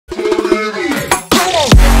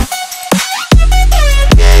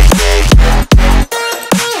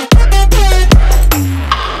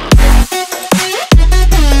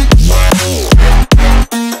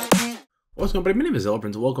nobody? My name is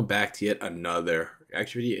ZealetPrince. Welcome back to yet another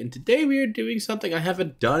reaction video. And today we are doing something I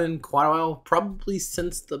haven't done in quite a while, probably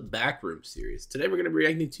since the Backroom series. Today we're going to be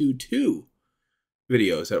reacting to two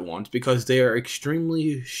videos at once because they are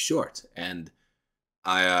extremely short. And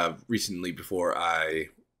I recently, before I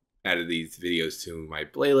added these videos to my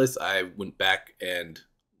playlist, I went back and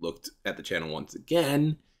looked at the channel once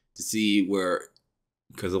again to see where,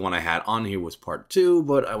 because the one I had on here was part 2,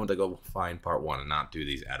 but I want to go find part 1 and not do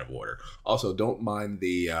these out of order. Also, don't mind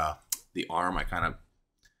the arm. I kind of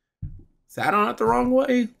sat on it the wrong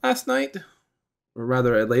way last night, or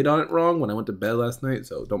rather, I laid on it wrong when I went to bed last night.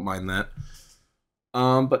 So don't mind that.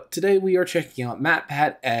 But today we are checking out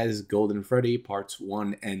MatPat as Golden Freddy parts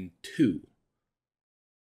 1 and 2.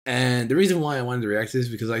 And the reason why I wanted to react to this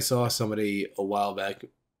is because I saw somebody a while back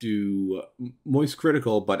do Moist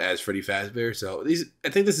Critical, but as Freddy Fazbear. So I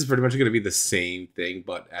think this is pretty much going to be the same thing,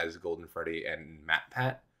 but as Golden Freddy and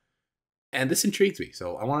MatPat. And this intrigued me,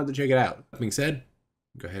 so I wanted to check it out. That being said,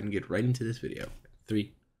 go ahead and get right into this video.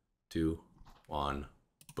 3, 2, 1,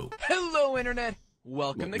 boom. Hello, Internet.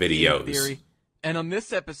 Welcome to Videos. Game Theory. And on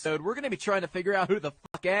this episode, we're going to be trying to figure out who the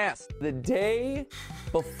fuck asked. The day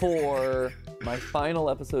before my final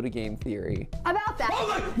episode of Game Theory. About that. Oh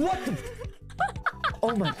my, what the?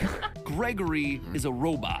 Oh my god. Gregory is a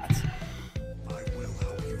robot. I will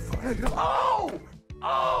help you find. Oh!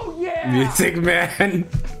 Oh yeah! Music Man.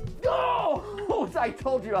 Oh! I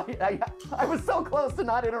told you, I was so close to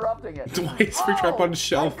not interrupting it. Why is Free Trap on the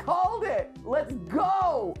shelf? I called it! Let's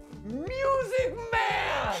go! Music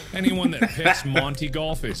Man! Anyone that picks Monty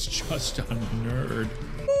Golf is just a nerd.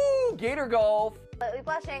 Ooh, Gator Golf! Slightly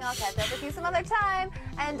blushing, I'll catch up with you some other time.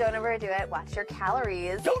 And don't overdo it, watch your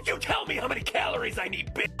calories. Don't you tell me how many calories I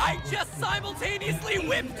need, bitch! I just simultaneously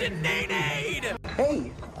whipped and nay-nayed!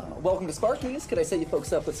 Hey, welcome to Sparky's. Could I set you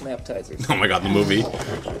folks up with some appetizers? Oh my god, the movie.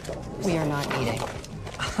 We are not eating.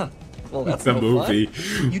 Well, that's The no movie.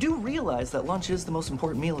 fun. You do realize that lunch is the most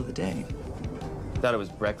important meal of the day. Thought it was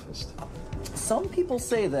breakfast. Some people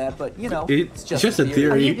say that, but you know, It's just a Are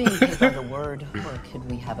theory. you being taken on the word, or could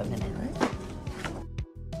we have a minute?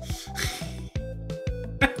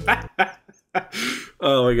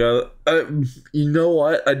 Oh my god. You know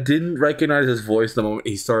what? I didn't recognize his voice the moment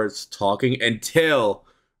he starts talking until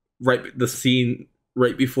the scene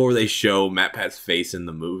right before they show MatPat's face in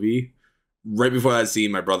the movie. Right before that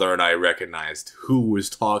scene, my brother and I recognized who was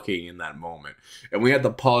talking in that moment. And we had to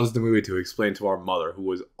pause the movie to explain to our mother, who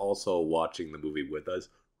was also watching the movie with us,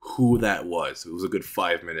 who that was. It was a good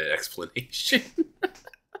 5-minute explanation.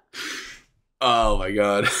 Oh my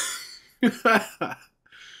god.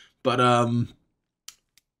 But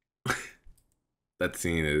that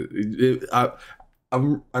scene is I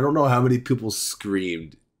don't know how many people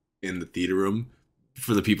screamed in the theater room.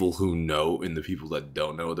 For the people who know and the people that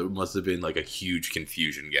don't know, there must have been like a huge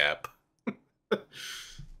confusion gap. All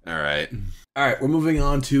right, we're moving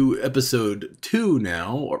on to episode 2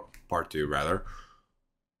 now, or part 2 rather.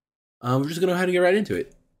 We're just gonna go ahead and get right into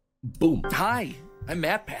it. Boom. Hi, I'm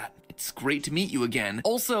MatPat. It's great to meet you again.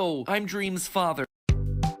 Also, I'm Dream's father.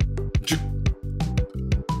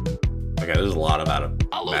 Okay, there's a lot about him.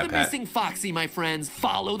 Follow the missing Foxy, my friends.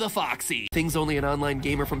 Follow the Foxy. Things only an online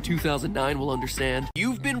gamer from 2009 will understand.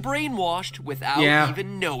 You've been brainwashed without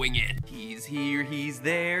even knowing it. He's here, he's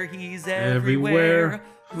there, he's everywhere.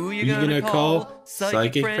 Who you gonna call?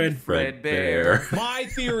 Psychic friend Fredbear. My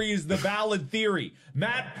theory is the valid theory.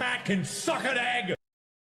 MatPat can suck an egg.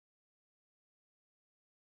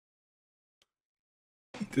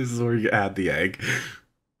 This is where you add the egg.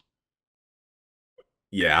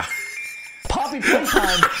 Yeah. Poppy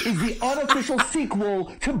Playtime is the unofficial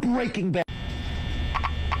sequel to Breaking Bad.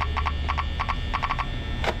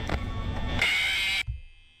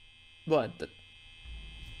 What?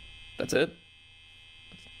 That's it?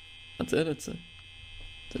 That's it? It's a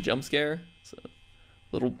jump scare? It's a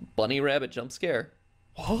little bunny rabbit jump scare.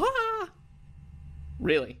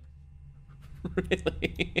 Really?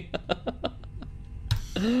 Really?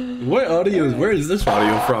 What audio is? Where is this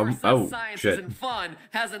audio from? Oh Science shit! isn't fun.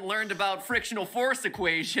 Hasn't learned about frictional force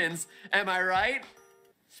equations. Am I right?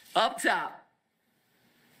 Up top.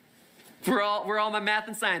 Where all my math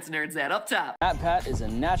and science nerds at? Up top. MatPat is a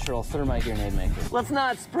natural thermite grenade maker. Let's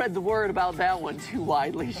not spread the word about that one too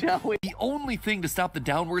widely, shall we? The only thing to stop the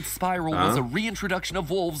downward spiral was a reintroduction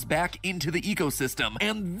of wolves back into the ecosystem.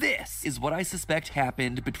 And this is what I suspect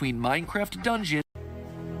happened between Minecraft Dungeon.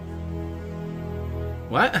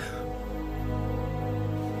 What?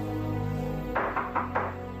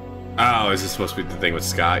 Oh, is this supposed to be the thing with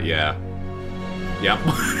Scott? Yeah. Yep.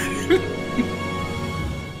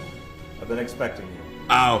 I've been expecting you.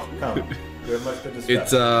 Oh. Come. Very much been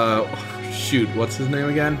discussed. It's shoot, what's his name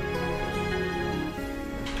again?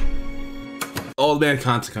 Old Man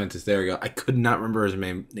Consequences. There we go. I could not remember his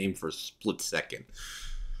name for a split second.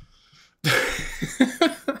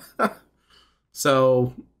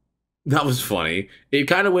 So that was funny. It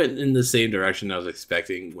kind of went in the same direction I was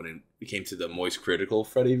expecting when it came to the Moist Critical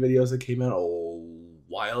Freddy videos that came out a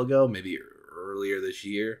while ago, maybe earlier this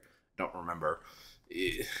year. Don't remember.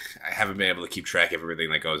 I haven't been able to keep track of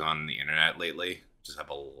everything that goes on the internet lately. Just have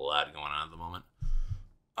a lot going on at the moment.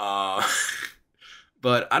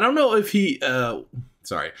 But I don't know if he...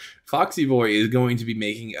 sorry. Foxy Boy is going to be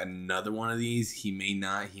making another one of these. He may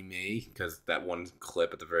not. He may. Because that one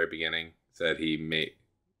clip at the very beginning said he may...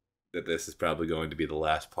 that this is probably going to be the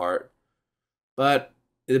last part. But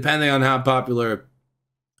depending on how popular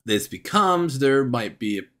this becomes, there might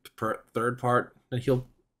be a third part that he'll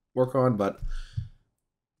work on. But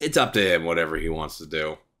it's up to him, whatever he wants to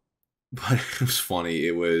do. But it was funny.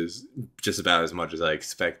 It was just about as much as I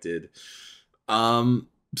expected.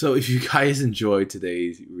 So if you guys enjoyed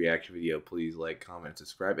today's reaction video, please like, comment,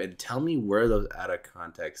 subscribe, and tell me where those out of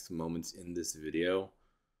context moments in this video,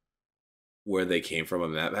 where they came from on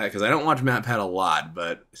MatPat, because I don't watch MatPat a lot,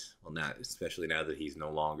 but, well, not, especially now that he's no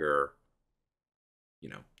longer, you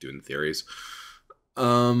know, doing the theories.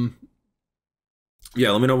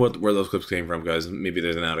 Yeah, let me know where those clips came from, guys. Maybe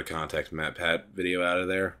there's an out of context MatPat video out of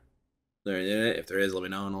there. If there is, let me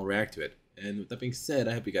know and I'll react to it. And with that being said,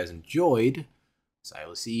 I hope you guys enjoyed. So I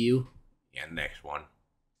will see you in the next one.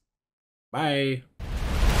 Bye.